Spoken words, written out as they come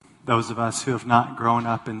Those of us who have not grown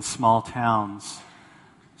up in small towns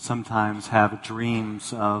sometimes have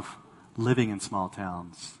dreams of living in small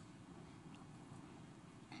towns.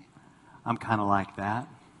 I'm kind of like that.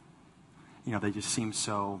 You know, they just seem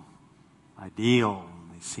so ideal.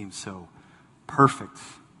 They seem so perfect.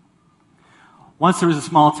 Once there was a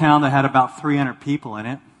small town that had about 300 people in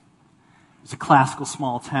it. It was a classical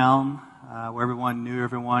small town where everyone knew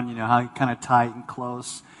everyone, you know, how kind of tight and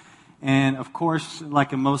close. And of course,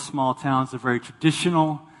 like in most small towns, they're very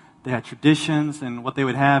traditional. They had traditions, and what they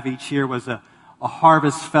would have each year was a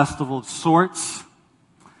harvest festival of sorts.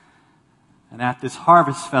 And at this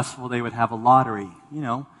harvest festival, they would have a lottery. You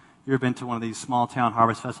know, you ever been to one of these small town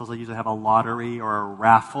harvest festivals? They usually have a lottery or a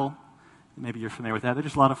raffle. Maybe you're familiar with that. They're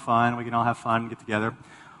just a lot of fun. We can all have fun and get together.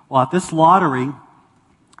 Well, at this lottery,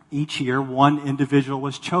 each year, one individual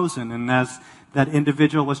was chosen. And as that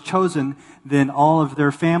individual was chosen, then all of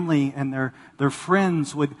their family and their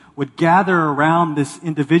friends would gather around this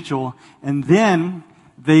individual, and then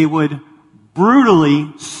they would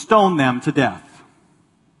brutally stone them to death.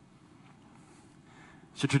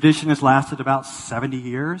 So tradition has lasted about 70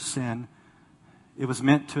 years, and it was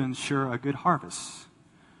meant to ensure a good harvest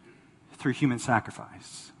through human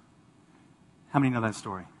sacrifice. How many know that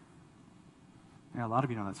story? Yeah, a lot of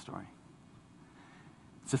you know that story.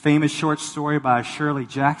 It's a famous short story by Shirley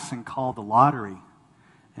Jackson called The Lottery.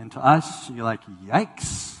 And to us, you're like,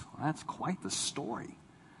 yikes, well, that's quite the story.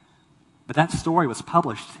 But that story was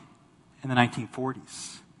published in the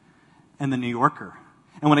 1940s in The New Yorker.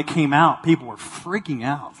 And when it came out, people were freaking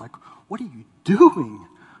out. Like, what are you doing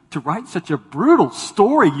to write such a brutal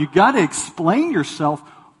story? You got to explain yourself.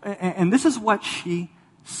 And this is what she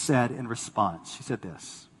said in response. She said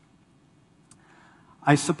this: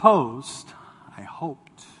 I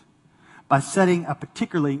hoped, by setting a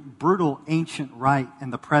particularly brutal ancient rite in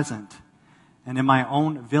the present and in my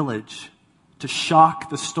own village, to shock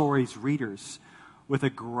the story's readers with a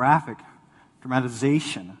graphic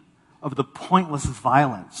dramatization of the pointless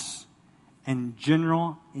violence and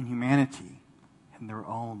general inhumanity in their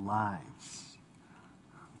own lives.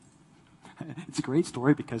 It's a great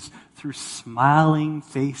story because through smiling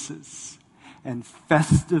faces and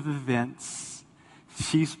festive events,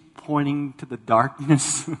 she's pointing to the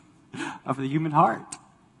darkness of the human heart.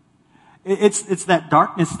 It's that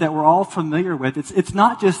darkness that we're all familiar with. It's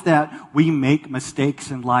not just that we make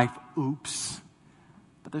mistakes in life, oops,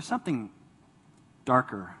 but there's something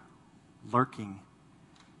darker lurking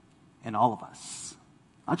in all of us.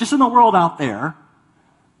 Not just in the world out there,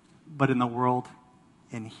 but in the world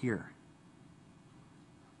in here.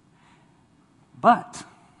 But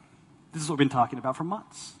this is what we've been talking about for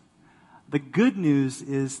months. The good news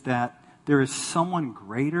is that there is someone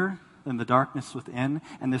greater than the darkness within,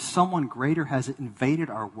 and there's someone greater has invaded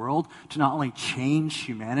our world to not only change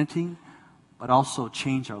humanity, but also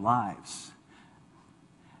change our lives.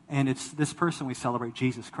 And it's this person we celebrate,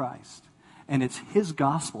 Jesus Christ. And it's his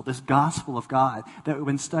gospel, this gospel of God, that we've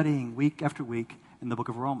been studying week after week in the book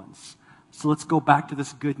of Romans. So let's go back to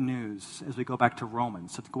this good news as we go back to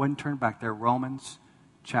Romans. So go ahead and turn back there, Romans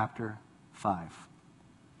chapter 5.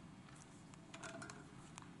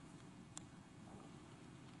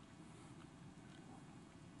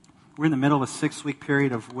 We're in the middle of a 6-week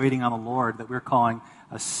period of waiting on the Lord that we're calling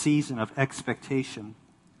a season of expectation.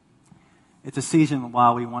 It's a season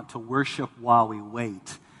while we want to worship while we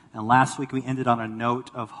wait. And last week we ended on a note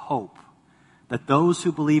of hope. That those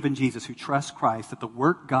who believe in Jesus, who trust Christ, that the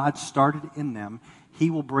work God started in them, he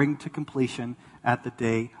will bring to completion at the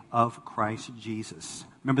day of Christ Jesus.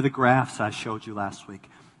 Remember the graphs I showed you last week.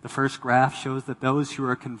 The first graph shows that those who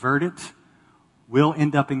are converted will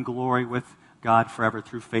end up in glory with God forever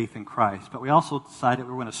through faith in Christ. But we also decided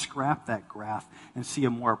we were going to scrap that graph and see a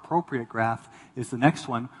more appropriate graph is the next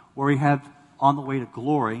one, where we have on the way to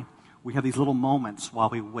glory, we have these little moments while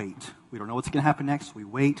we wait. We don't know what's going to happen next. We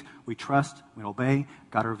wait, we trust, we obey.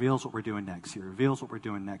 God reveals what we're doing next. He reveals what we're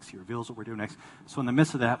doing next. He reveals what we're doing next. So in the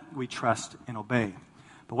midst of that, we trust and obey.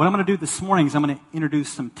 But what I'm going to do this morning is I'm going to introduce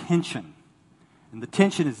some tension. And the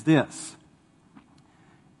tension is this.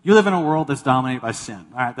 You live in a world that's dominated by sin.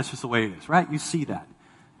 All right, that's just the way it is, right? You see that.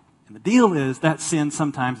 And the deal is that sin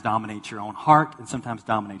sometimes dominates your own heart and sometimes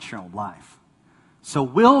dominates your own life. So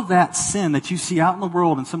will that sin that you see out in the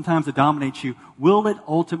world and sometimes it dominates you, will it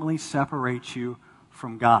ultimately separate you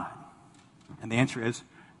from God? And the answer is,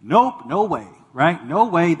 nope, no way, right? No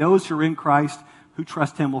way. Those who are in Christ, who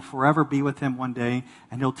trust him, will forever be with him one day,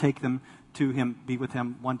 and he'll take them to him, be with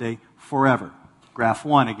him one day forever. Graph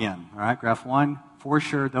 1 again, all right? Graph 1, for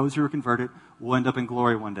sure, those who are converted will end up in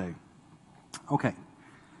glory one day. Okay,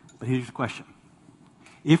 but here's the question.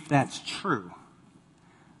 If that's true,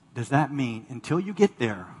 does that mean until you get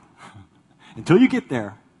there,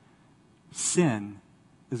 sin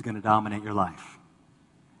is going to dominate your life?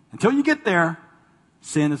 Until you get there,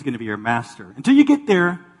 sin is going to be your master. Until you get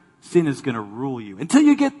there, sin is going to rule you. Until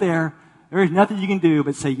you get there, there is nothing you can do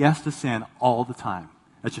but say yes to sin all the time.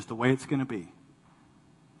 That's just the way it's going to be.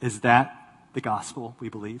 Is that the gospel we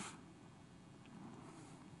believe?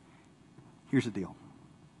 Here's the deal.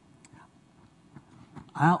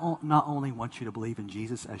 I not only want you to believe in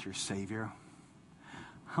Jesus as your Savior,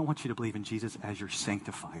 I want you to believe in Jesus as your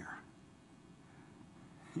sanctifier.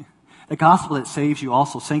 The gospel that saves you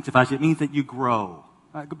also sanctifies you. It means that you grow.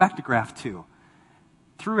 Go back to graph 2.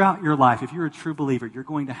 Throughout your life, if you're a true believer, you're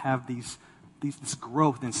going to have this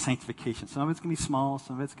growth in sanctification. Some of it's going to be small,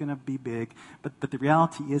 some of it's going to be big. But the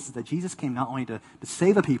reality is that Jesus came not only to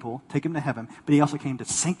save a people, take them to heaven, but he also came to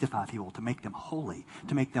sanctify people, to make them holy,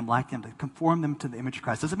 to make them like him, to conform them to the image of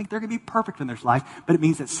Christ. Doesn't mean they're going to be perfect in their life, but it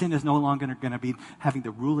means that sin is no longer going to be having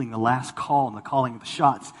the ruling, the last call, and the calling of the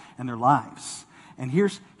shots in their lives. And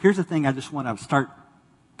here's the thing I just want to start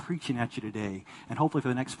preaching at you today, and hopefully for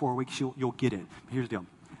the next 4 weeks you'll get it. Here's the deal.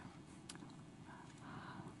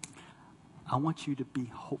 I want you to be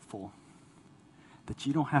hopeful that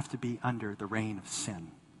you don't have to be under the reign of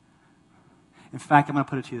sin. In fact, I'm going to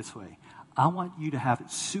put it to you this way. I want you to have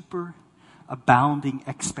super abounding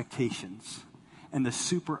expectations and the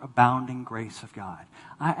super abounding grace of God.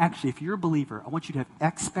 If you're a believer, I want you to have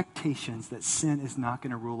expectations that sin is not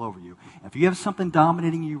going to rule over you. If you have something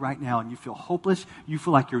dominating you right now and you feel hopeless, you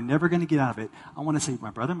feel like you're never going to get out of it, I want to say,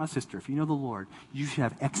 my brother, my sister, if you know the Lord, you should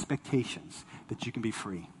have expectations that you can be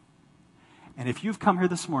free. And if you've come here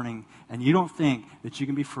this morning and you don't think that you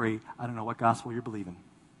can be free, I don't know what gospel you're believing.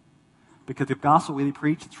 Because the gospel we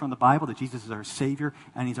preach is from the Bible, that Jesus is our Savior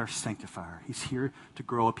and he's our sanctifier. He's here to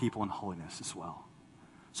grow a people in holiness as well.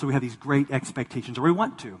 So we have these great expectations, or we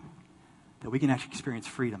want to, that we can actually experience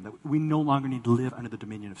freedom, that we no longer need to live under the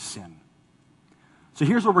dominion of sin. So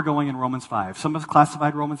here's where we're going in Romans 5. Some of us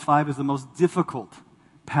classified Romans 5 as the most difficult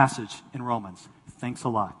passage in Romans. Thanks a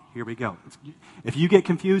lot. Here we go. If you get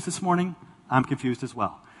confused this morning, I'm confused as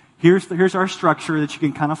well. Here's our structure that you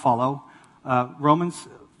can kind of follow. Romans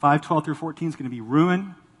 5:12 through 14 is going to be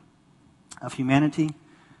ruin of humanity.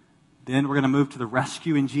 Then we're going to move to the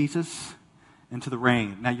rescue in Jesus and to the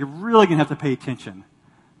reign. Now you're really going to have to pay attention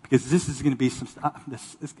because this is going to be it's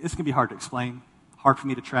going to be hard to explain, hard for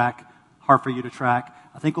me to track, hard for you to track.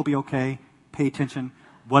 I think we'll be okay. Pay attention.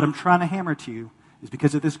 What I'm trying to hammer to you is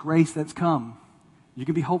because of this grace that's come, you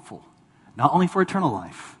can be hopeful, not only for eternal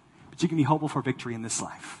life, but you can be hopeful for victory in this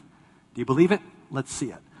life. Do you believe it? Let's see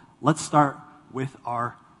it. Let's start with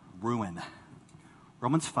our ruin.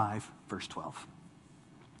 Romans 5, verse 12.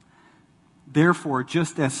 Therefore,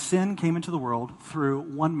 just as sin came into the world through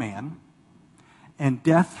one man, and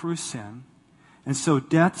death through sin, and so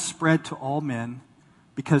death spread to all men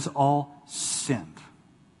because all sinned.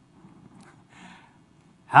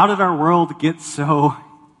 How did our world get so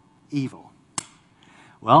evil?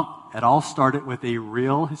 Well, it all started with a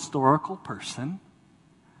real historical person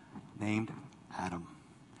named Adam.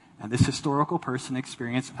 And this historical person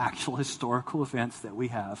experienced actual historical events that we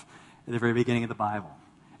have at the very beginning of the Bible.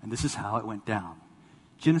 And this is how it went down.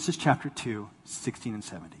 Genesis chapter 2, 16 and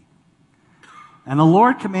 17. And the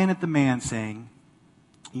Lord commanded the man, saying,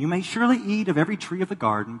 you may surely eat of every tree of the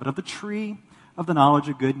garden, but of the tree of the knowledge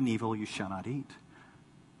of good and evil you shall not eat.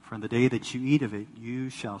 For in the day that you eat of it, you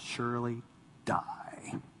shall surely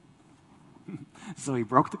die. So he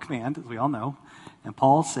broke the command, as we all know. And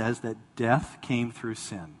Paul says that death came through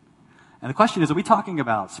sin. And the question is, are we talking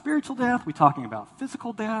about spiritual death? Are we talking about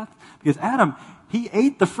physical death? Because Adam, he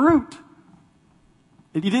ate the fruit.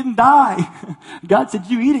 And he didn't die. God said,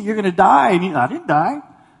 you eat it, you're going to die. And I didn't die.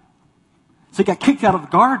 So he got kicked out of the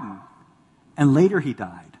garden. And later he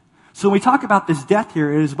died. So when we talk about this death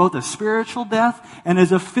here, it is both a spiritual death and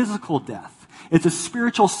is a physical death. It's a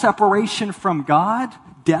spiritual separation from God,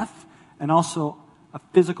 death, and also a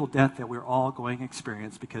physical death that we're all going to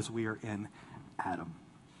experience because we are in Adam.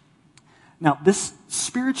 Now, this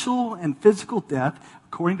spiritual and physical death,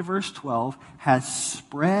 according to verse 12, has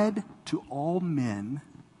spread to all men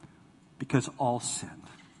because all sinned.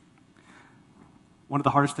 One of the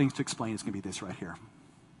hardest things to explain is going to be this right here.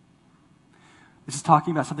 This is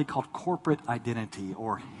talking about something called corporate identity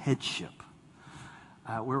or headship.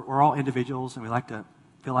 We're all individuals, and we like to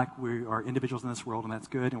feel like we are individuals in this world, and that's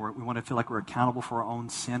good. And we want to feel like we're accountable for our own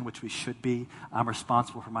sin, which we should be. I'm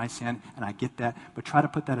responsible for my sin, and I get that. But try to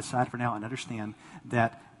put that aside for now and understand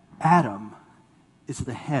that Adam is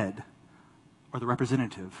the head or the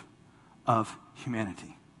representative of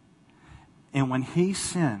humanity. And when he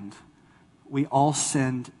sinned, we all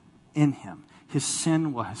sinned in him. His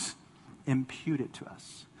sin was imputed to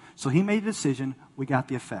us. So he made a decision. We got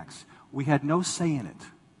the effects. We had no say in it.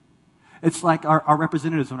 It's like our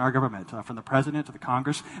representatives in our government, from the president to the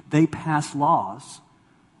Congress, they pass laws,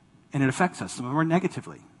 and it affects us. Some of them are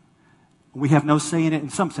negatively. We have no say in it in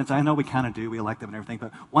some sense. I know we kind of do. We elect them and everything.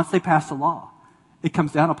 But once they pass the law, it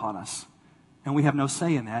comes down upon us. And we have no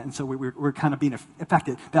say in that. And so we're kind of being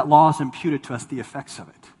affected. That law is imputed to us, the effects of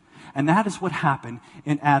it. And that is what happened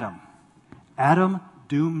in Adam. Adam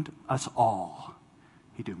doomed us all.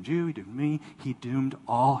 He doomed you, he doomed me, he doomed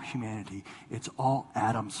all humanity. It's all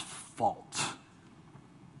Adam's fault.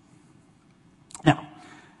 Now,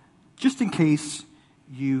 just in case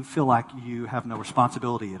you feel like you have no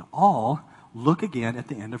responsibility at all, look again at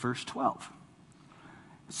the end of verse 12.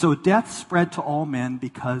 So death spread to all men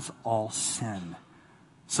because all sin.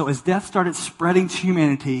 So as death started spreading to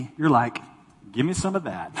humanity, you're like, give me some of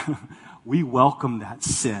that. We welcome that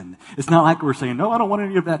sin. It's not like we're saying, no, I don't want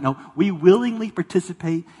any of that. No, we willingly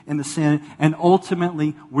participate in the sin, and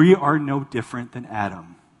ultimately, we are no different than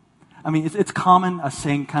Adam. I mean, it's common, a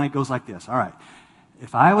saying kind of goes like this. All right,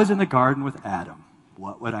 if I was in the garden with Adam,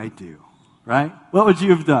 what would I do? Right? What would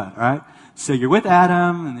you have done? Right? So you're with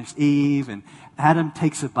Adam, and there's Eve, and Adam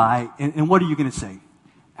takes a bite, and what are you going to say?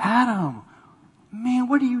 Adam, man,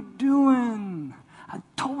 what are you doing? I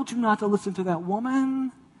told you not to listen to that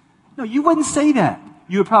woman. No, you wouldn't say that.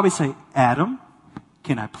 You would probably say, Adam,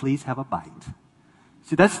 can I please have a bite?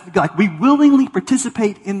 See, that's like we willingly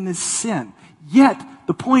participate in this sin. Yet,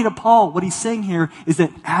 the point of Paul, what he's saying here, is that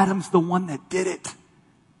Adam's the one that did it.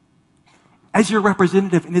 As your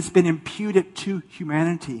representative, and it's been imputed to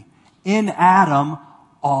humanity. In Adam,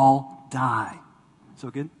 all die. So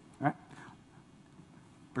good? All right.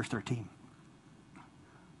 Verse 13.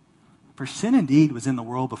 For sin indeed was in the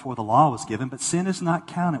world before the law was given, but sin is not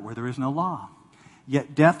counted where there is no law.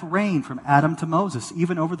 Yet death reigned from Adam to Moses,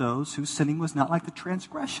 even over those whose sinning was not like the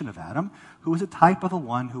transgression of Adam, who was a type of the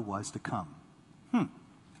one who was to come.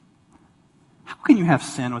 How can you have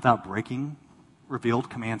sin without breaking revealed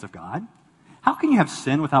commands of God? How can you have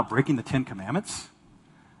sin without breaking the 10 Commandments?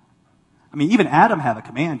 I mean, even Adam had a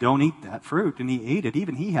command, don't eat that fruit, and he ate it.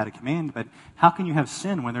 Even he had a command, but how can you have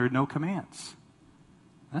sin when there are no commands?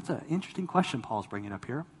 That's an interesting question Paul's bringing up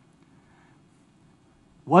here.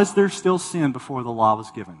 Was there still sin before the law was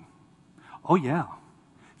given? Oh, yeah.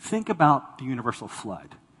 Think about the universal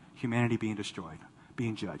flood. Humanity being destroyed,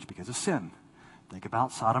 being judged because of sin. Think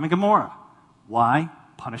about Sodom and Gomorrah. Why?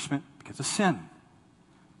 Punishment because of sin.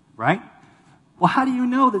 Right? Well, how do you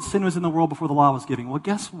know that sin was in the world before the law was given? Well,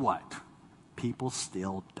 guess what? People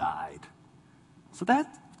still died. So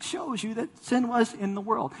that shows you that sin was in the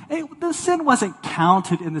world. Hey, the sin wasn't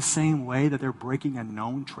counted in the same way that they're breaking a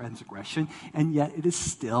known transgression, and yet it is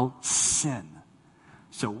still sin.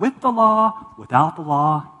 So with the law, without the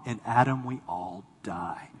law, in Adam we all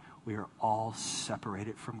die. We are all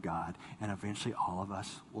separated from God, and eventually all of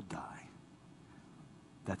us will die.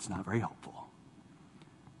 That's not very helpful.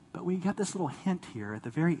 But we got this little hint here at the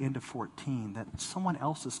very end of 14 that someone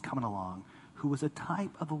else is coming along who was a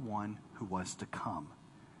type of the one who was to come.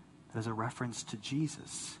 That is a reference to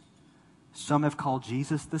Jesus. Some have called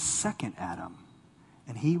Jesus the second Adam.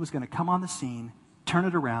 And he was going to come on the scene, turn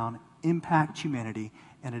it around, impact humanity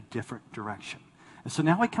in a different direction. And so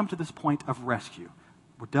now we come to this point of rescue.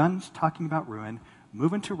 We're done talking about ruin,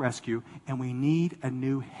 moving to rescue, and we need a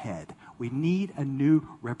new head. We need a new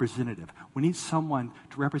representative. We need someone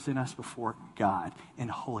to represent us before God in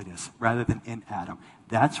holiness rather than in Adam.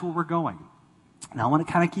 That's where we're going. Now, I want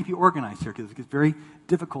to kind of keep you organized here because it gets very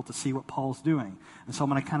difficult to see what Paul's doing. And so I'm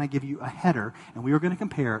going to kind of give you a header, and we are going to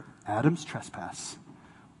compare Adam's trespass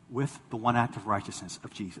with the one act of righteousness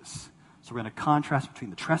of Jesus. So we're going to contrast between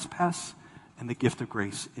the trespass and the gift of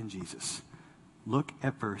grace in Jesus. Look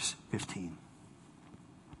at verse 15.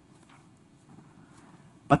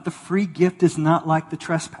 But the free gift is not like the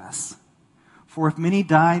trespass. For if many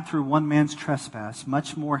died through one man's trespass,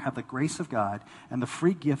 much more have the grace of God and the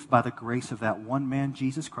free gift by the grace of that one man,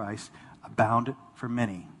 Jesus Christ, abounded for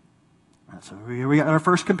many. Right, so here we got our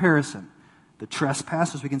first comparison. The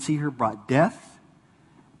trespass, as we can see here, brought death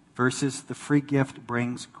versus the free gift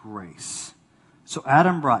brings grace. So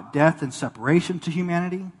Adam brought death and separation to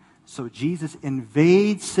humanity. So Jesus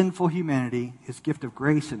invades sinful humanity, his gift of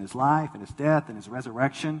grace in his life and his death and his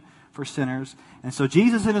resurrection for sinners. And so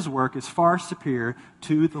Jesus in his work is far superior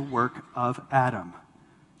to the work of Adam.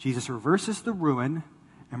 Jesus reverses the ruin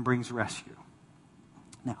and brings rescue.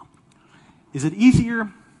 Now, is it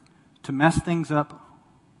easier to mess things up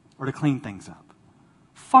or to clean things up?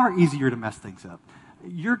 Far easier to mess things up.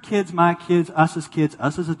 Your kids, my kids, us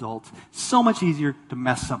as adults, so much easier to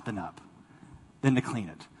mess something up than to clean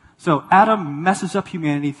it. So Adam messes up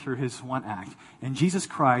humanity through his one act. And Jesus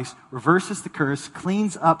Christ reverses the curse,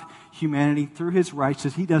 cleans up humanity through his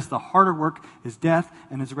righteousness. He does the harder work, his death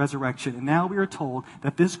and his resurrection. And now we are told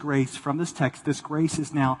that this grace, from this text, this grace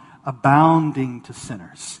is now abounding to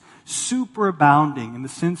sinners. Superabounding in the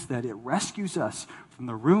sense that it rescues us from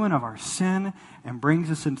the ruin of our sin and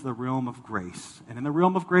brings us into the realm of grace. And in the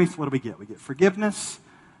realm of grace, what do we get? We get forgiveness,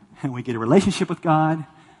 and we get a relationship with God,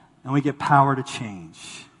 and we get power to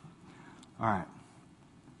change. All right.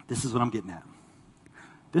 This is what I'm getting at.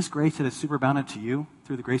 This grace that is superabounded to you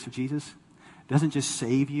through the grace of Jesus doesn't just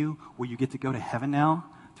save you where you get to go to heaven now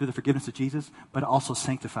through the forgiveness of Jesus, but it also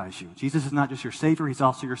sanctifies you. Jesus is not just your Savior, he's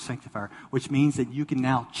also your sanctifier, which means that you can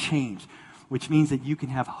now change, which means that you can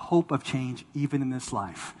have hope of change even in this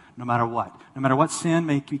life, no matter what. No matter what sin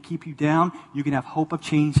may keep you down, you can have hope of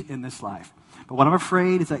change in this life. But what I'm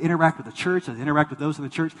afraid is I interact with the church, I interact with those in the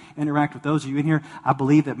church, interact with those of you in here. I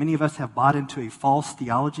believe that many of us have bought into a false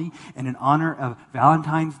theology, and in honor of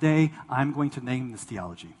Valentine's Day, I'm going to name this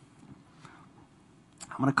theology.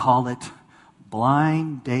 I'm going to call it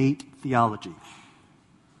blind date theology.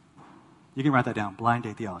 You can write that down, blind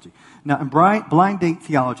date theology. Now, in blind date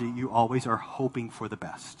theology, you always are hoping for the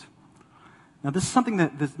best. Now, this is something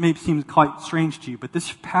that may seem quite strange to you, but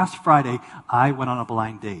this past Friday, I went on a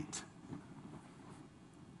blind date.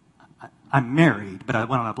 I'm married, but I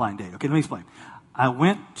went on a blind date. Okay, let me explain. I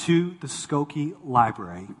went to the Skokie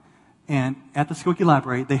Library, and at the Skokie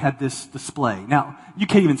Library, they had this display. Now, you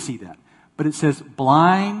can't even see that, but it says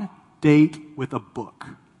blind date with a book.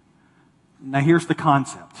 Now, here's the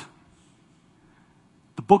concept.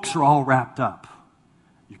 The books are all wrapped up.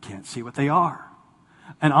 You can't see what they are.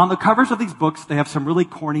 And on the covers of these books, they have some really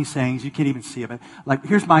corny sayings. You can't even see it. Like,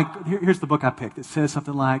 here's the book I picked. It says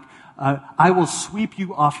something like, I will sweep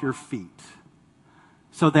you off your feet.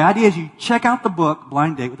 So the idea is you check out the book,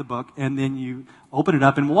 blind date with the book, and then you open it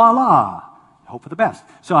up and voila, hope for the best.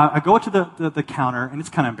 So I go to the counter, and it's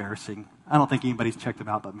kind of embarrassing. I don't think anybody's checked them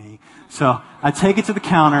out but me. So I take it to the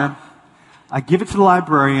counter. I give it to the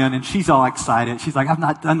librarian, and she's all excited. She's like, I've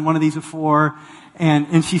not done one of these before.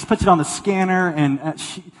 And she puts it on the scanner, and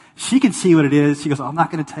she can see what it is. She goes, I'm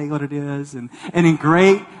not going to tell you what it is. And in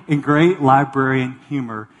great librarian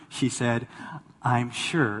humor, she said, I'm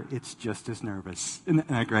sure it's just as nervous. Isn't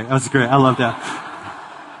that great? That was great. I love that.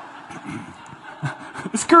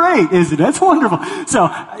 It's great, isn't it? It's wonderful. So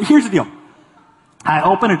here's the deal. I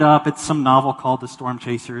open it up. It's some novel called The Storm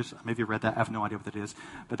Chasers. Maybe you read that. I have no idea what that is,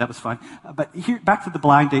 but that was fun. But here, back to the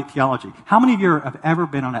blind date theology. How many of you have ever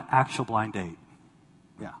been on an actual blind date?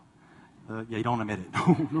 Yeah, you don't admit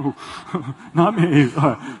it. No, not me.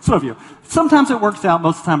 Some of you. Sometimes it works out,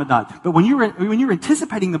 most of the time it doesn't. But when you're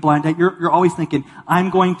anticipating the blind date, you're always thinking, I'm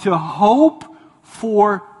going to hope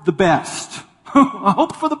for the best. I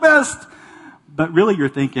hope for the best. But really you're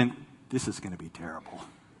thinking, this is going to be terrible.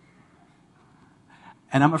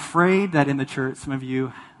 And I'm afraid that in the church, some of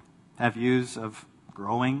you have views of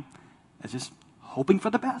growing as just hoping for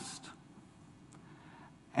the best.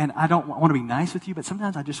 And I want to be nice with you, but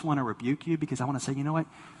sometimes I just want to rebuke you because I want to say, you know what?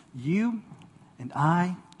 You and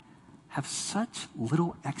I have such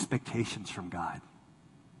little expectations from God.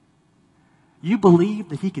 You believe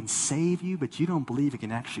that he can save you, but you don't believe he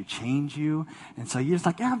can actually change you. And so you're just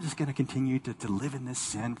like, yeah, I'm just going to continue to live in this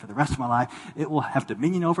sin for the rest of my life. It will have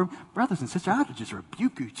dominion over me. Brothers and sisters, I have to just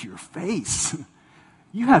rebuke you to your face.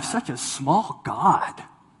 You have such a small God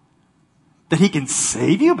that he can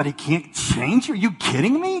save you, but he can't change you? Are you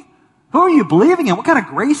kidding me? Who are you believing in? What kind of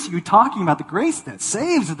grace are you talking about? The grace that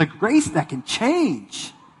saves or the grace that can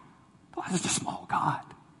change? Why is such a small God?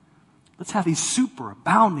 Let's have these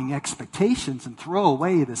superabounding expectations and throw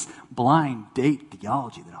away this blind date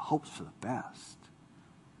theology that hopes for the best.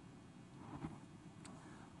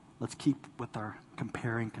 Let's keep with our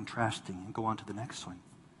comparing, contrasting, and go on to the next one.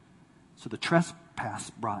 So the trespass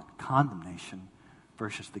brought condemnation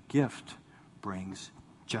versus the gift brings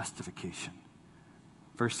justification.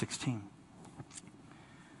 Verse 16.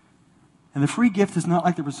 And the free gift is not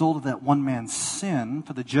like the result of that one man's sin,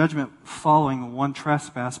 for the judgment following one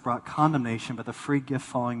trespass brought condemnation, but the free gift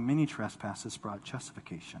following many trespasses brought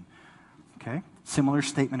justification. Okay? Similar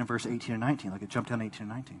statement in verse 18 and 19. Like it jumped down to 18 and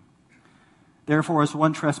 19. Therefore, as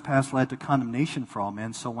one trespass led to condemnation for all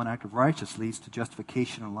men, so one act of righteousness leads to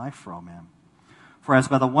justification and life for all men. For as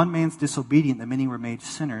by the one man's disobedience the many were made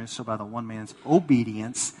sinners, so by the one man's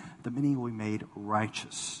obedience the many will be made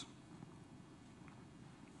righteous.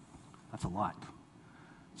 That's a lot.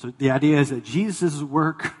 So the idea is that Jesus'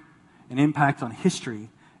 work and impact on history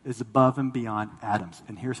is above and beyond Adam's.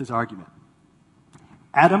 And here's his argument.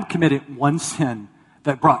 Adam committed one sin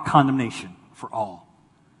that brought condemnation for all.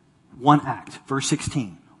 One act. Verse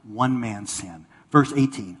 16, one man's sin. Verse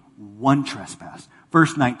 18, one trespass.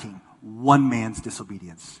 Verse 19, one man's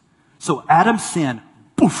disobedience. So Adam's sin,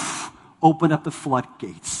 poof, opened up the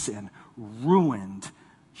floodgates and ruined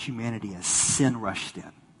humanity as sin rushed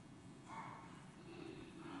in.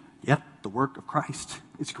 Yet the work of Christ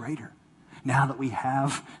is greater. Now that we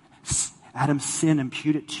have Adam's sin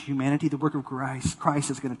imputed to humanity, the work of Christ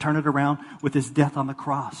is going to turn it around with his death on the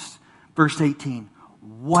cross. Verse 18,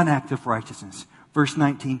 one act of righteousness. Verse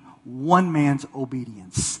 19, one man's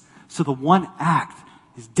obedience. So the one act,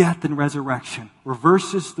 his death and resurrection,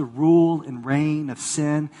 reverses the rule and reign of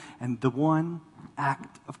sin, and the one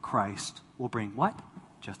act of Christ will bring what?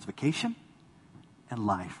 Justification and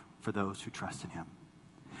life for those who trust in him.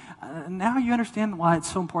 Now you understand why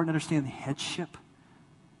it's so important to understand the headship.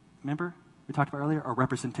 Remember, we talked about earlier, our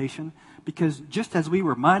representation. Because just as we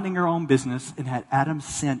were minding our own business and had Adam's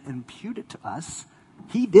sin imputed to us,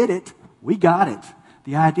 he did it, we got it.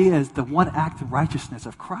 The idea is the one act of righteousness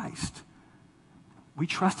of Christ. We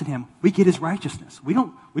trust in him, we get his righteousness. We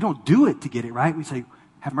don't do it to get it right. We say,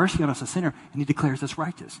 have mercy on us, a sinner, and he declares us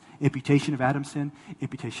righteous. Imputation of Adam's sin,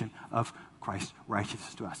 imputation of Christ's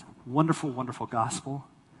righteousness to us. Wonderful, wonderful gospel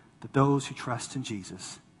that those who trust in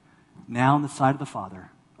Jesus, now on the side of the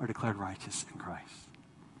Father, are declared righteous in Christ.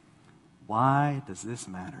 Why does this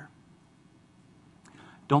matter?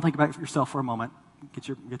 Don't think about yourself for a moment. Get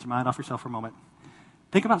your mind off yourself for a moment.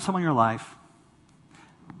 Think about someone in your life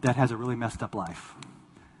that has a really messed up life.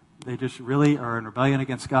 They just really are in rebellion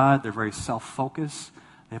against God. They're very self-focused.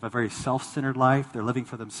 They have a very self-centered life. They're living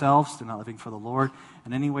for themselves. They're not living for the Lord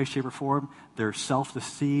in any way, shape, or form. They're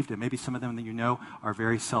self-deceived, and maybe some of them that you know are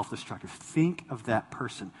very self-destructive. Think of that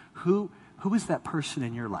person. Who is that person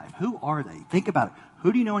in your life? Who are they? Think about it.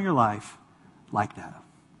 Who do you know in your life like that?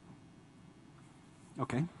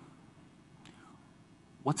 Okay.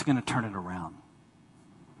 What's going to turn it around?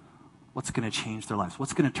 What's going to change their lives?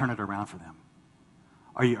 What's going to turn it around for them?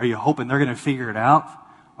 Are you hoping they're going to figure it out?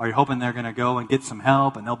 Are you hoping they're going to go and get some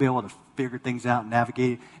help and they'll be able to figure things out and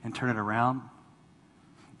navigate it and turn it around?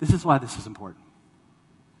 This is why this is important.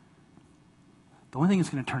 The only thing that's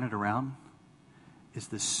going to turn it around is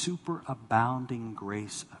the superabounding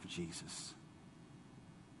grace of Jesus.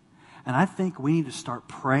 And I think we need to start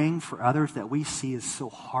praying for others that we see as so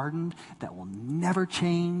hardened that will never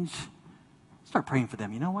change. Start praying for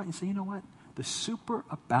them. You know what? You say, you know what? The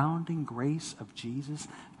superabounding grace of Jesus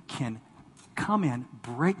can come in,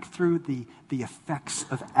 break through the effects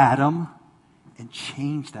of Adam, and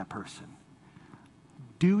change that person.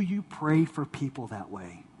 Do you pray for people that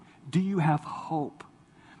way? Do you have hope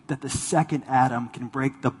that the second Adam can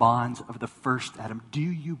break the bonds of the first Adam? Do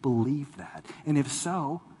you believe that? And if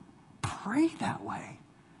so, pray that way.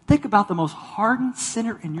 Think about the most hardened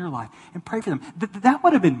sinner in your life and pray for them. That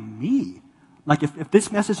would have been me. Like if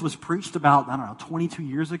this message was preached about, 22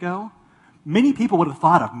 years ago, many people would have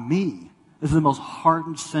thought of me as the most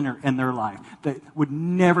hardened sinner in their life that would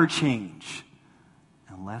never change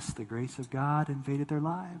unless the grace of God invaded their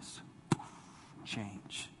lives.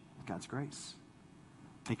 Change. God's grace.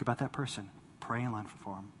 Think about that person. Pray in line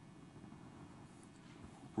for them.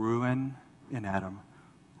 Ruin in Adam.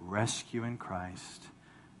 Rescue in Christ.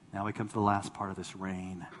 Now we come to the last part of this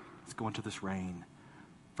reign. Let's go into this reign.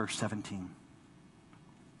 Verse 17.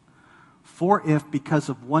 For if, because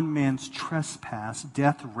of one man's trespass,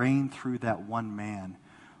 death reigned through that one man,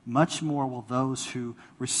 much more will those who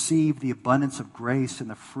receive the abundance of grace and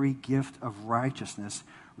the free gift of righteousness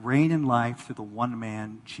reign in life through the one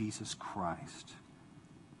man, Jesus Christ.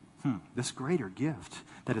 This greater gift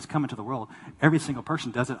that has come into the world, every single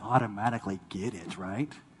person doesn't automatically get it,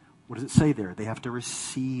 right? What does it say there? They have to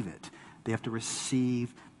receive it. They have to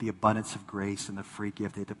receive the abundance of grace and the free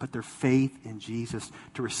gift. They have to put their faith in Jesus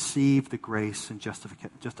to receive the grace and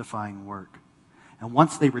justifying work. And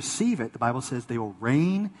once they receive it, the Bible says they will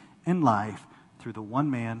reign in life through the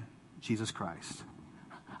one man, Jesus Christ.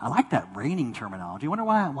 I like that reigning terminology. I wonder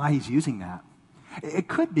why he's using that. It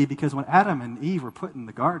could be because when Adam and Eve were put in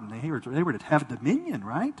the garden, they were to have dominion,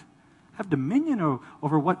 right? Have dominion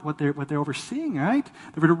over what they're overseeing, right?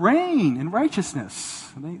 They were to reign in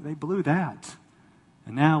righteousness. And they blew that.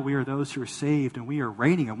 And now we are those who are saved, and we are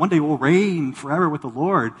reigning. And one day we'll reign forever with the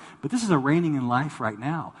Lord. But this is a reigning in life right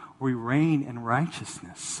now. We reign in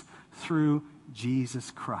righteousness through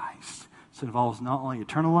Jesus Christ. So it involves not only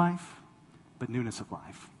eternal life, but newness of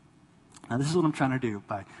life. Now, this is what I'm trying to do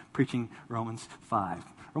by preaching Romans 5.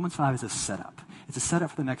 Romans 5 is a setup. It's a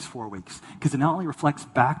setup for the next 4 weeks because it not only reflects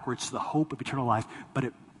backwards to the hope of eternal life, but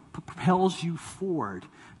it propels you forward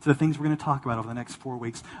to the things we're going to talk about over the next 4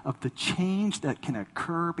 weeks of the change that can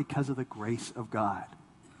occur because of the grace of God.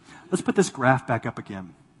 Let's put this graph back up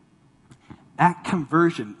again. At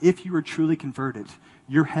conversion, if you are truly converted,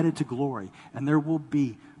 you're headed to glory, and there will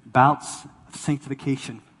be bouts of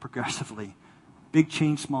sanctification progressively. Big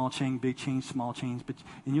change, small change, big change, small change,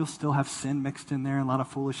 and you'll still have sin mixed in there and a lot of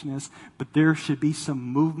foolishness, but there should be some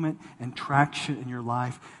movement and traction in your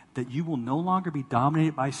life that you will no longer be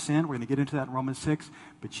dominated by sin. We're going to get into that in Romans 6,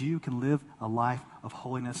 but you can live a life of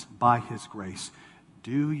holiness by His grace.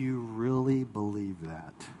 Do you really believe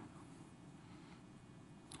that?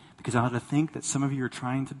 Because I ought to think that some of you are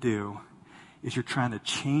trying to do is you're trying to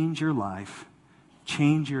change your life,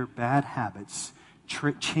 change your bad habits,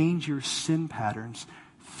 change your sin patterns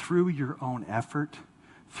through your own effort,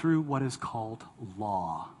 through what is called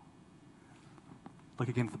law. Look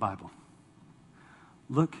again at the Bible.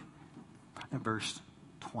 Look at verse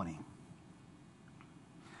 20.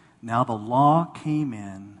 Now the law came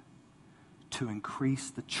in to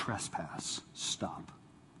increase the trespass. Stop.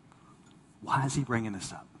 Why is he bringing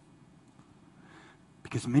this up?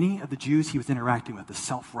 Because many of the Jews he was interacting with, the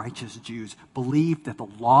self-righteous Jews, believed that the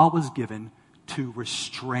law was given to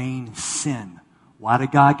restrain sin. Why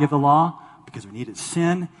did God give the law? Because we needed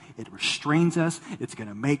sin. It restrains us. It's going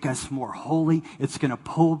to make us more holy. It's going to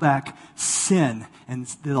pull back sin. And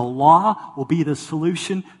the law will be the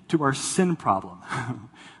solution to our sin problem.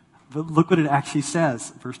 But look what it actually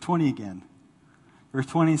says. Verse 20 again. Verse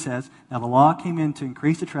 20 says, now the law came in to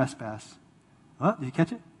increase the trespass. Oh, did you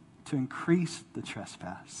catch it? To increase the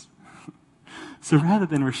trespass. So rather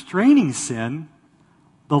than restraining sin,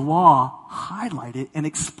 the law highlighted and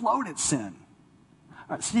exploded sin.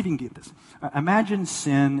 All right, see if you can get this. Imagine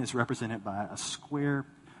sin is represented by a square,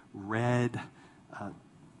 red,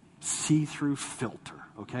 see-through filter,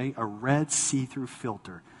 okay? A red see-through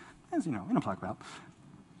filter. As you know, we don't talk about.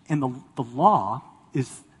 And the law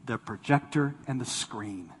is the projector and the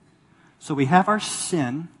screen. So we have our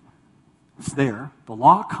sin. It's there. The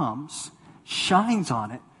law comes, shines on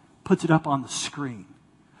it, puts it up on the screen.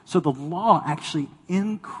 So the law actually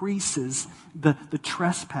increases the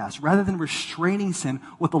trespass. Rather than restraining sin,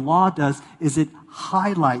 what the law does is it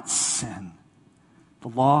highlights sin. The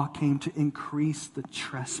law came to increase the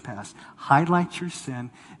trespass, highlights your sin,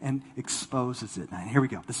 and exposes it. Now, here we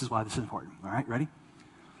go. This is why this is important. All right, ready?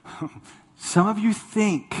 Some of you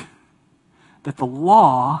think that the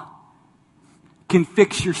law can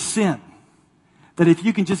fix your sin. That if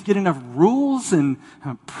you can just get enough rules and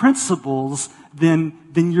principles, then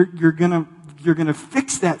you're gonna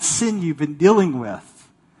fix that sin you've been dealing with.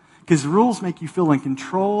 Because rules make you feel in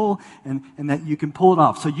control and that you can pull it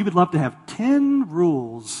off. So you would love to have 10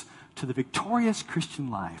 rules to the victorious Christian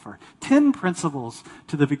life, or 10 principles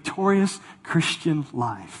to the victorious Christian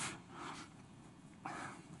life.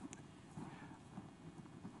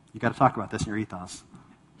 You got to talk about this in your ethos.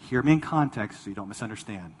 Hear me in context so you don't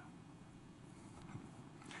misunderstand.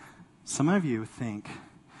 Some of you think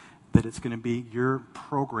that it's going to be your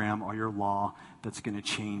program or your law that's going to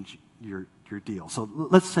change your deal. So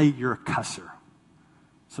let's say you're a cusser.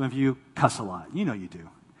 Some of you cuss a lot. You know you do.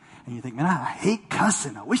 And you think, man, I hate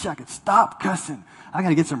cussing. I wish I could stop cussing. I got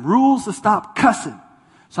to get some rules to stop cussing.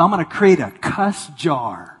 So I'm going to create a cuss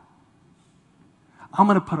jar. I'm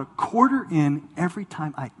going to put a quarter in every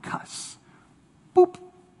time I cuss. Boop.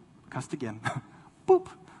 Cussed again. Boop.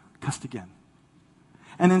 Cussed again.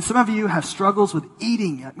 And then some of you have struggles with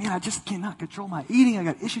eating. Man, I just cannot control my eating. I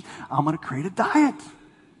got issues. I'm going to create a diet.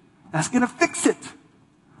 That's going to fix it.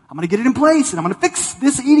 I'm going to get it in place, and I'm going to fix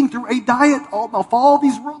this eating through a diet. I'll follow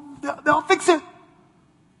these rules. They'll fix it.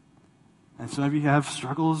 And some of you have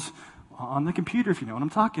struggles on the computer, if you know what I'm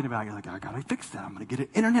talking about. You're like, I got to fix that. I'm going to get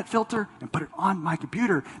an internet filter and put it on my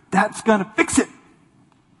computer. That's going to fix it.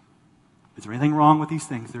 Is there anything wrong with these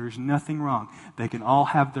things? There is nothing wrong. They can all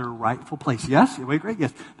have their rightful place. Yes? Wait, great.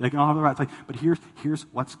 Yes. They can all have their right place. But here's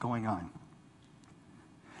what's going on.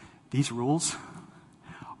 These rules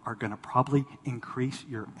are going to probably increase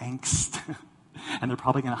your angst. And they're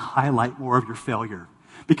probably going to highlight more of your failure.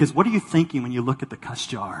 Because what are you thinking when you look at the cuss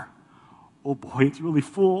jar? Oh boy, it's really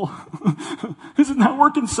full. This is not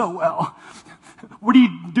working so well. What are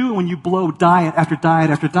you doing when you blow diet after diet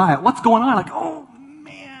after diet? What's going on? Like, oh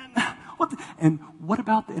man. And what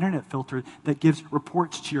about the internet filter that gives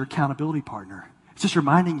reports to your accountability partner? It's just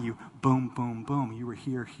reminding you, boom, boom, boom, you were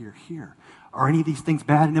here, here, here. Are any of these things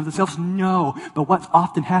bad in of themselves? No. But what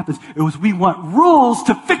often happens is we want rules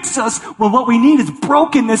to fix us when what we need is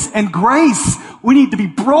brokenness and grace. We need to be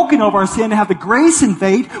broken over our sin to have the grace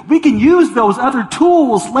invade. We can use those other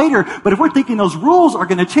tools later, but if we're thinking those rules are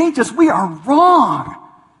going to change us, we are wrong.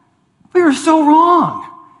 We were so wrong.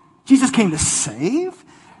 Jesus came to save,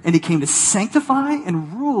 and he came to sanctify,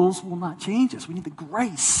 and rules will not change us. We need the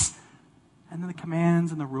grace. And then the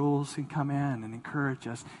commands and the rules can come in and encourage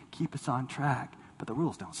us, keep us on track. But the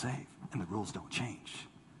rules don't save, and the rules don't change.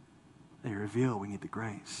 They reveal we need the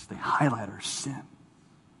grace. They highlight our sin.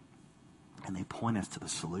 And they point us to the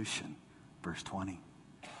solution. Verse 20.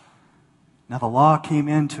 Now the law came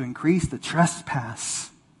in to increase the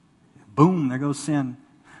trespass. Boom, there goes sin.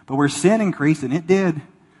 But where sin increased, and it did,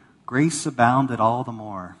 grace abounded all the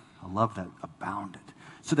more. I love that, abounded.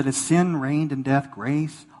 So that as sin reigned in death,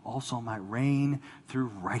 grace also might reign through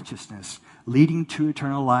righteousness, leading to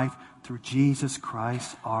eternal life through Jesus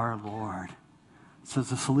Christ our Lord. So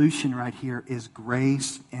the solution right here is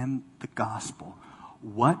grace in the gospel.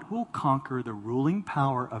 What will conquer the ruling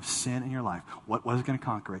power of sin in your life? What was going to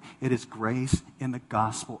conquer it? It is grace in the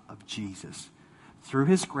gospel of Jesus. Through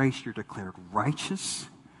his grace, you're declared righteous,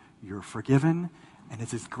 you're forgiven, and as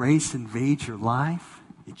his grace invades your life,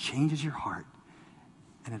 it changes your heart,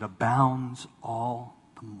 and it abounds all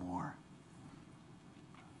the more.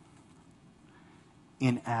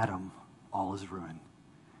 In Adam, all is ruined.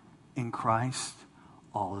 In Christ,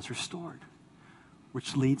 all is restored.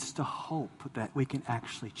 Which leads to hope that we can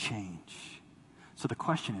actually change. So the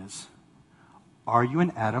question is, are you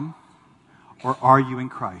in Adam or are you in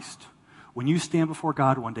Christ? When you stand before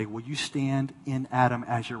God one day, will you stand in Adam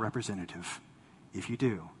as your representative? If you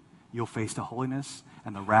do, you'll face the holiness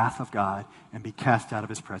and the wrath of God and be cast out of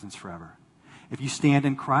his presence forever. If you stand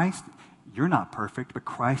in Christ, you're not perfect, but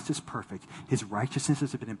Christ is perfect. His righteousness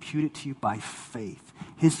has been imputed to you by faith.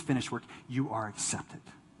 His finished work, you are accepted.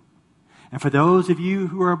 And for those of you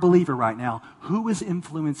who are a believer right now, who is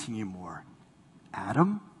influencing you more?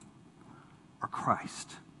 Adam or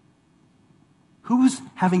Christ? Who's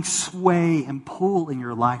having sway and pull in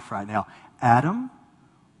your life right now? Adam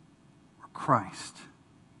or Christ?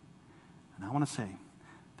 And I want to say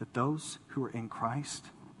that those who are in Christ,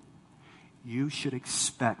 you should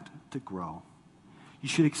expect to grow. You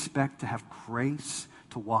should expect to have grace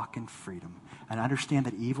to walk in freedom. And understand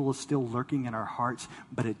that evil is still lurking in our hearts,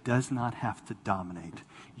 but it does not have to dominate.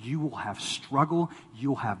 You will have struggle,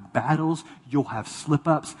 you'll have battles, you'll have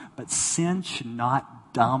slip-ups, but sin should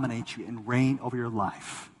not dominate you and reign over your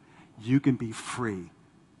life. You can be free.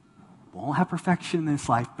 Won't have perfection in this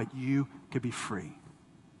life, but you could be free.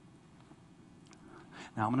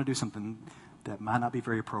 Now I'm going to do something that might not be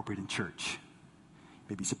very appropriate in church. You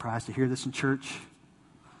may be surprised to hear this in church.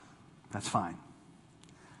 That's fine.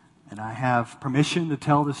 And I have permission to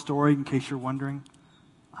tell this story in case you're wondering.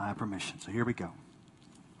 I have permission. So here we go.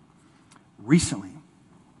 Recently,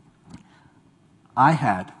 I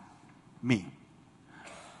had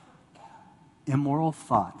immoral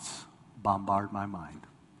thoughts bombard my mind.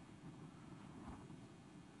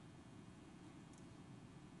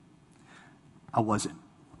 I wasn't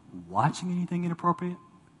watching anything inappropriate.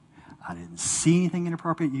 I didn't see anything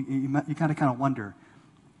inappropriate. You kind of wonder,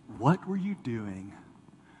 what were you doing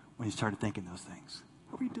when you started thinking those things?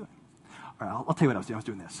 What were you doing? All right, I'll tell you what I was doing. I was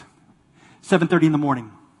doing this. 7:30 in the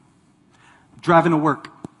morning, driving to work,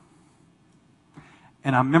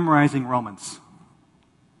 and I'm memorizing Romans.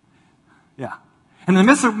 Yeah. And in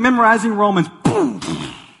the midst of memorizing Romans, boom,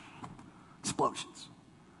 explosions.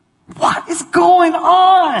 What is going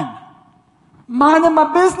on? Minding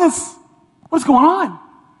my business. What's going on?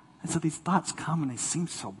 And so these thoughts come and they seem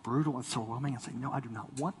so brutal and so overwhelming. I say, no, I do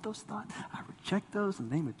not want those thoughts. I reject those in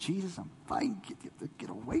the name of Jesus. I'm fighting. Get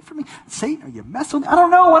away from me. Satan, are you messing with me? I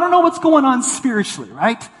don't know what's going on spiritually,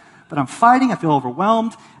 right? But I'm fighting. I feel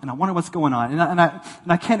overwhelmed. And I wonder what's going on. And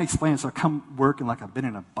I can't explain it. So I come working like I've been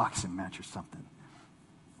in a boxing match or something.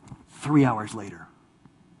 3 hours later,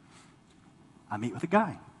 I meet with a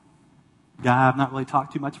guy. Guy I've not really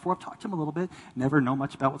talked to much before. I've talked to him a little bit. Never know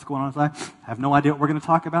much about what's going on in his life. I have no idea what we're going to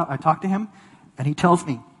talk about. I talk to him, and he tells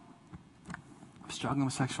me, I'm struggling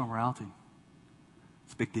with sexual immorality.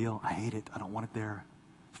 It's a big deal. I hate it. I don't want it there.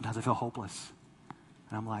 Sometimes I feel hopeless.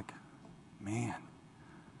 And I'm like, man,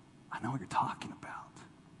 I know what you're talking about.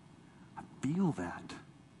 I feel that.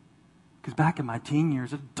 Because back in my teen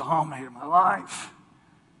years, it dominated my life.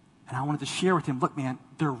 And I wanted to share with him, look, man,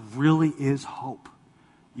 there really is hope.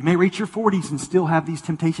 You may reach your 40s and still have these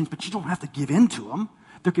temptations, but you don't have to give in to them.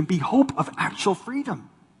 There can be hope of actual freedom.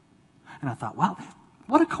 And I thought, wow,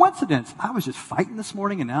 what a coincidence. I was just fighting this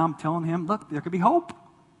morning, and now I'm telling him, look, there could be hope.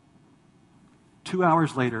 2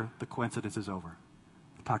 hours later, the coincidence is over.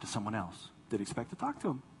 I talked to someone else. Didn't expect to talk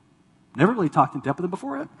to him. Never really talked in depth with him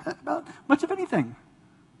before about much of anything.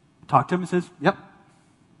 Talked to him and says, yep,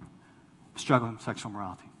 struggling with sexual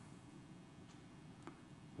morality.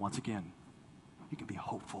 Once again, you can be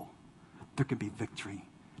hopeful there can be victory.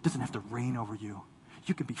 It doesn't have to reign over you.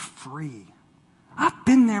 You can be free. I've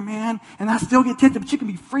been there, man, and I still get tempted, but you can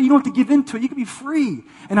be free. You don't have to give in to it. You can be free.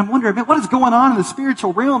 And I'm wondering, man, what is going on in the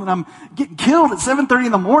spiritual realm? And I'm getting killed at 7:30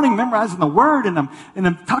 in the morning memorizing the word, and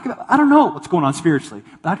I'm talking about, I don't know what's going on spiritually,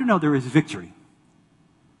 but I do know there is victory.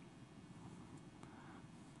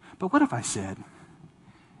 But what if I said,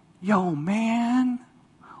 yo, man,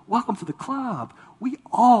 welcome to the club. We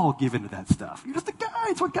all give into that stuff. You're just a guy.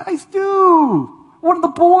 It's what guys do. One of the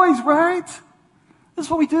boys, right? This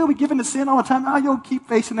is what we do. We give into sin all the time. Oh, you'll keep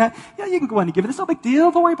facing that. Yeah, you can go ahead and give it. It's no big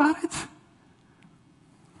deal. Don't worry about it.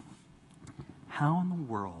 How in the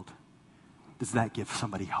world does that give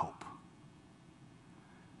somebody hope?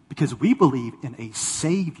 Because we believe in a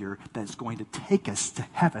Savior that's going to take us to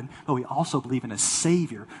heaven, but we also believe in a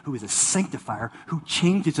Savior who is a sanctifier who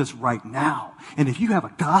changes us right now. And if you have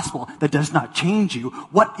a gospel that does not change you,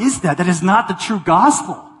 what is that? That is not the true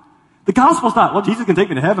gospel. The gospel's not, well, Jesus can take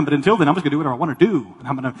me to heaven, but until then, I'm just going to do whatever I want to do. And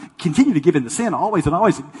I'm going to continue to give in to sin always and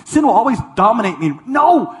always. Sin will always dominate me.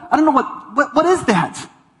 No, I don't know what is that?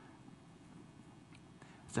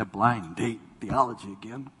 It's that blind date theology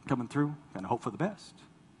again coming through, and hope for the best.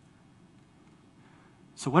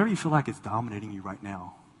 So whatever you feel like is dominating you right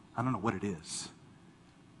now, I don't know what it is.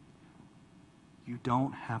 You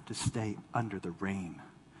don't have to stay under the reign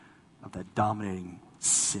of that dominating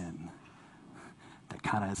sin that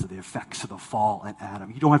kind of has the effects of the fall in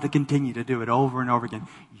Adam. You don't have to continue to do it over and over again.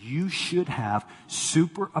 You should have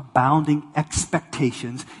superabounding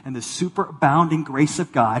expectations and the superabounding grace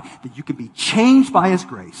of God that you can be changed by His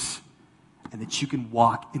grace and that you can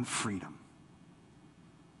walk in freedom.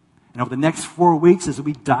 And over the next 4 weeks, as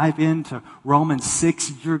we dive into Romans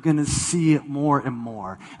 6, you're going to see it more and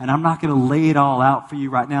more. And I'm not going to lay it all out for you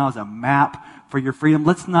right now as a map for your freedom.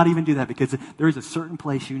 Let's not even do that, because there is a certain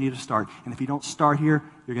place you need to start. And if you don't start here,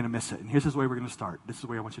 you're going to miss it. And here's the way we're going to start. This is the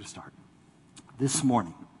way I want you to start. This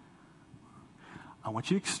morning, I want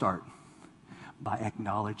you to start by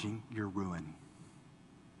acknowledging your ruin.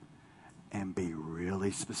 And be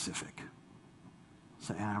really specific.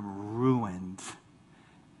 Say, I'm ruined.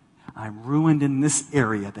 I'm ruined in this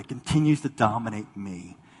area that continues to dominate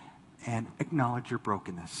me. And acknowledge your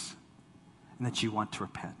brokenness and that you want to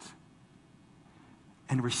repent.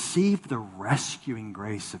 And receive the rescuing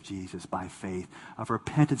grace of Jesus by faith, of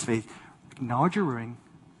repentance, faith. Acknowledge your ruin,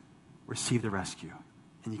 receive the rescue.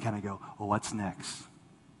 And you kind of go, well, what's next?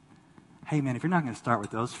 Hey, man, if you're not going to start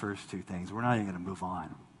with those first two things, we're not even going to move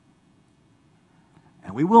on.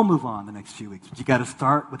 And we will move on the next few weeks. But you got to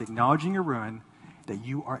start with acknowledging your ruin, that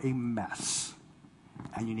you are a mess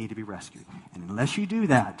and you need to be rescued. And unless you do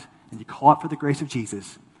that and you call out for the grace of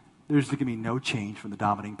Jesus, there's going to be no change from the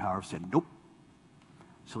dominating power of sin. Nope.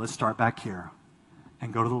 So let's start back here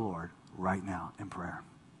and go to the Lord right now in prayer.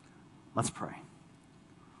 Let's pray.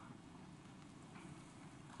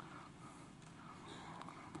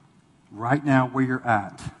 Right now where you're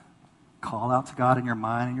at, call out to God in your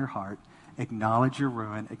mind and your heart. Acknowledge your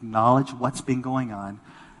ruin. Acknowledge what's been going on.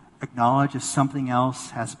 Acknowledge if something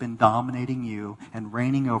else has been dominating you and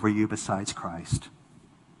reigning over you besides Christ.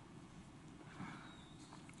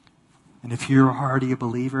 And if you're already a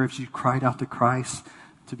believer, if you cried out to Christ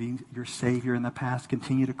to be your Savior in the past,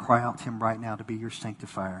 continue to cry out to Him right now to be your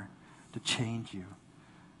sanctifier, to change you,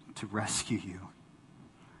 to rescue you,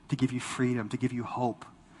 to give you freedom, to give you hope.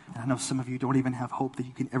 And I know some of you don't even have hope that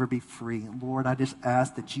you can ever be free. Lord, I just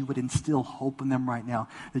ask that you would instill hope in them right now,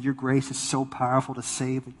 that your grace is so powerful to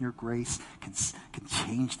save, that your grace can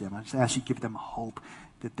change them. I just ask you to give them hope,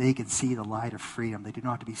 that they can see the light of freedom. They do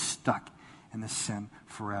not have to be stuck in this sin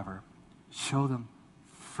forever. Show them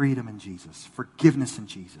freedom in Jesus, forgiveness in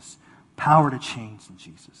Jesus, power to change in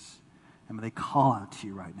Jesus. And may they call out to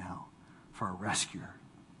you right now for a rescuer.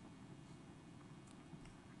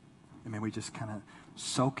 And may we just kind of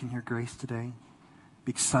soak in your grace today.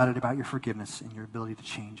 Be excited about your forgiveness and your ability to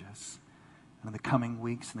change us. And in the coming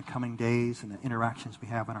weeks and the coming days and the interactions we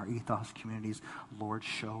have in our ethos communities, Lord,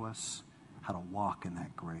 show us how to walk in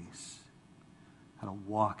that grace, how to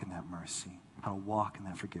walk in that mercy, how to walk in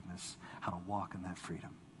that forgiveness, how to walk in that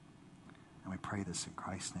freedom. And we pray this in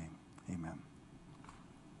Christ's name. Amen.